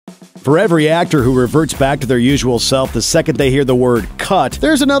For every actor who reverts back to their usual self the second they hear the word cut,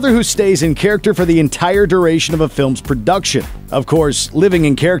 there's another who stays in character for the entire duration of a film's production. Of course, living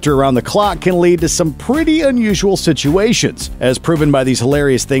in character around the clock can lead to some pretty unusual situations, as proven by these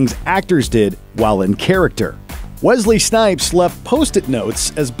hilarious things actors did while in character. Wesley Snipes left post-it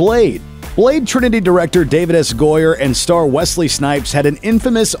notes as Blade. Blade Trinity director David S. Goyer and star Wesley Snipes had an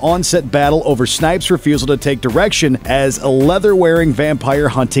infamous on-set battle over Snipes' refusal to take direction as a leather-wearing vampire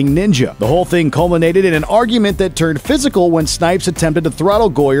hunting ninja. The whole thing culminated in an argument that turned physical when Snipes attempted to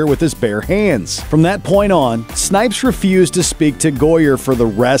throttle Goyer with his bare hands. From that point on, Snipes refused to speak to Goyer for the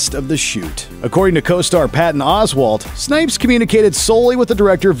rest of the shoot. According to co-star Patton Oswalt, Snipes communicated solely with the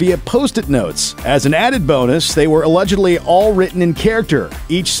director via post-it notes. As an added bonus, they were allegedly all written in character,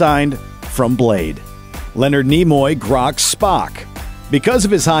 each signed from Blade. Leonard Nimoy groks Spock. Because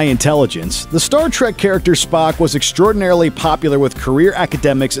of his high intelligence, the Star Trek character Spock was extraordinarily popular with career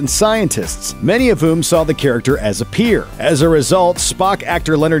academics and scientists, many of whom saw the character as a peer. As a result, Spock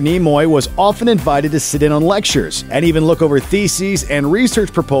actor Leonard Nimoy was often invited to sit in on lectures and even look over theses and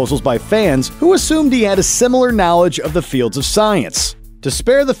research proposals by fans who assumed he had a similar knowledge of the fields of science. To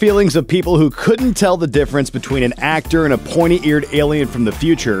spare the feelings of people who couldn't tell the difference between an actor and a pointy-eared alien from the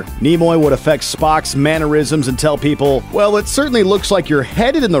future, Nimoy would affect Spock's mannerisms and tell people, well, it certainly looks like you're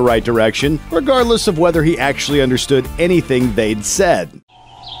headed in the right direction, regardless of whether he actually understood anything they'd said.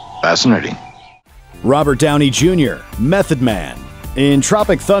 Fascinating. Robert Downey Jr., Method Man. In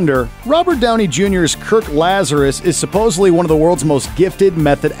Tropic Thunder, Robert Downey Jr.'s Kirk Lazarus is supposedly one of the world's most gifted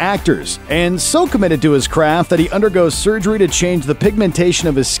method actors, and so committed to his craft that he undergoes surgery to change the pigmentation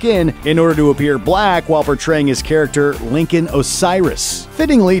of his skin in order to appear black while portraying his character Lincoln Osiris.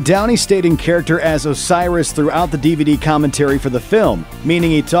 Fittingly, Downey stayed in character as Osiris throughout the DVD commentary for the film,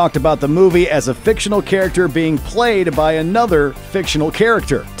 meaning he talked about the movie as a fictional character being played by another fictional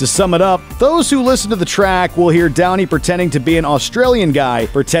character. To sum it up, those who listen to the track will hear Downey pretending to be an Australian guy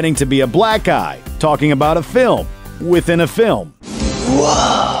pretending to be a black guy, talking about a film within a film.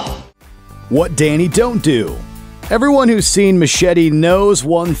 Whoa! What Danny don't do. Everyone who's seen Machete knows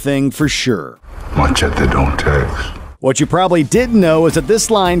one thing for sure. Machete don't text. What you probably didn't know is that this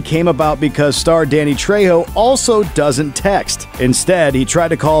line came about because star Danny Trejo also doesn't text. Instead, he tried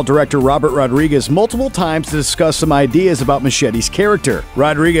to call director Robert Rodriguez multiple times to discuss some ideas about Machete's character.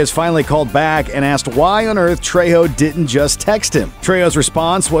 Rodriguez finally called back and asked why on earth Trejo didn't just text him. Trejo's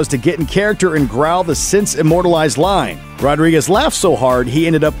response was to get in character and growl the since immortalized line. Rodriguez laughed so hard he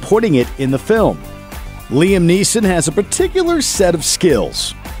ended up putting it in the film. Liam Neeson has a particular set of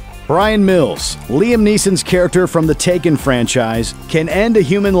skills. Brian Mills, Liam Neeson's character from the Taken franchise, can end a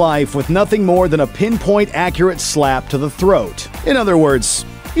human life with nothing more than a pinpoint-accurate slap to the throat. In other words,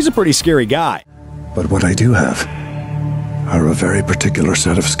 he's a pretty scary guy. But what I do have are a very particular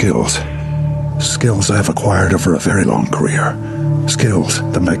set of skills. Skills I've acquired over a very long career. Skills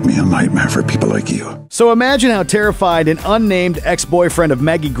that make me a nightmare for people like you. So imagine how terrified an unnamed ex-boyfriend of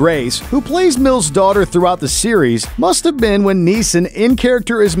Maggie Grace, who plays Mills' daughter throughout the series, must have been when Neeson, in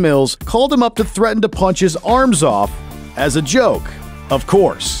character as Mills, called him up to threaten to punch his arms off as a joke. Of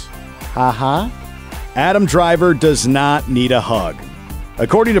course. Haha. Adam Driver does not need a hug.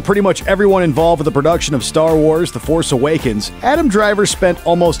 According to pretty much everyone involved with the production of Star Wars: The Force Awakens, Adam Driver spent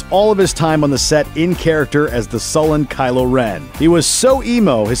almost all of his time on the set in character as the sullen Kylo Ren. He was so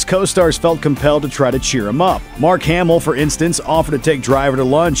emo, his co-stars felt compelled to try to cheer him up. Mark Hamill, for instance, offered to take Driver to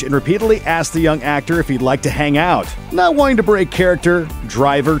lunch and repeatedly asked the young actor if he'd like to hang out. Not wanting to break character,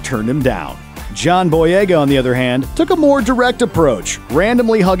 Driver turned him down. John Boyega, on the other hand, took a more direct approach,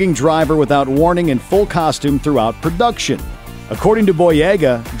 randomly hugging Driver without warning in full costume throughout production. According to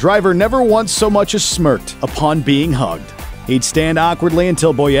Boyega, Driver never once so much as smirked upon being hugged. He'd stand awkwardly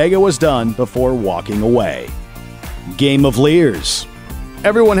until Boyega was done before walking away. Game of Leers.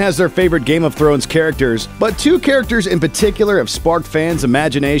 Everyone has their favorite Game of Thrones characters, but two characters in particular have sparked fans'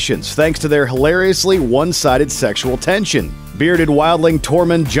 imaginations thanks to their hilariously one-sided sexual tension. Bearded wildling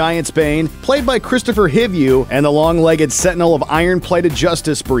Tormund Giantsbane, played by Christopher Hivju, and the long-legged sentinel of iron-plated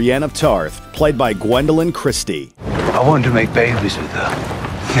justice Brienne of Tarth, played by Gwendolyn Christie. I want to make babies with her.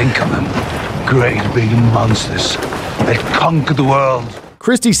 Think of them. Great big monsters that conquer the world.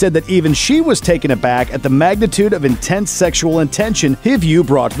 Christie said that even she was taken aback at the magnitude of intense sexual intention Hivju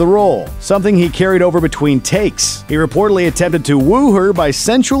brought to the role, something he carried over between takes. He reportedly attempted to woo her by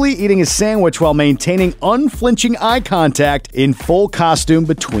sensually eating a sandwich while maintaining unflinching eye contact in full costume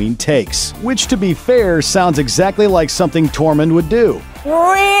between takes, which, to be fair, sounds exactly like something Tormund would do.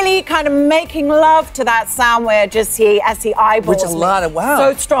 Really kind of making love to that sandwich as he eyeballs Which is a lot of, wow.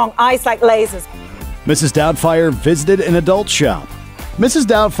 So strong, eyes like lasers. Mrs. Doubtfire visited an adult shop. Mrs.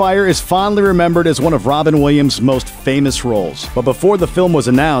 Doubtfire is fondly remembered as one of Robin Williams' most famous roles, but before the film was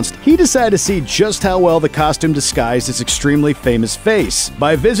announced, he decided to see just how well the costume disguised his extremely famous face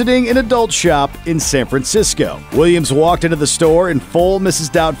by visiting an adult shop in San Francisco. Williams walked into the store in full Mrs.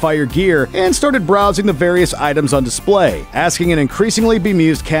 Doubtfire gear and started browsing the various items on display, asking an increasingly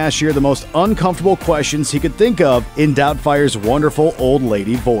bemused cashier the most uncomfortable questions he could think of in Doubtfire's wonderful old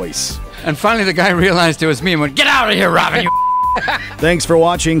lady voice. And finally the guy realized it was me and went, "Get out of here, Robin, you Thanks for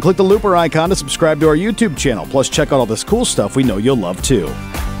watching. Click the looper icon to subscribe to our YouTube channel. Plus, check out all this cool stuff we know you'll love too.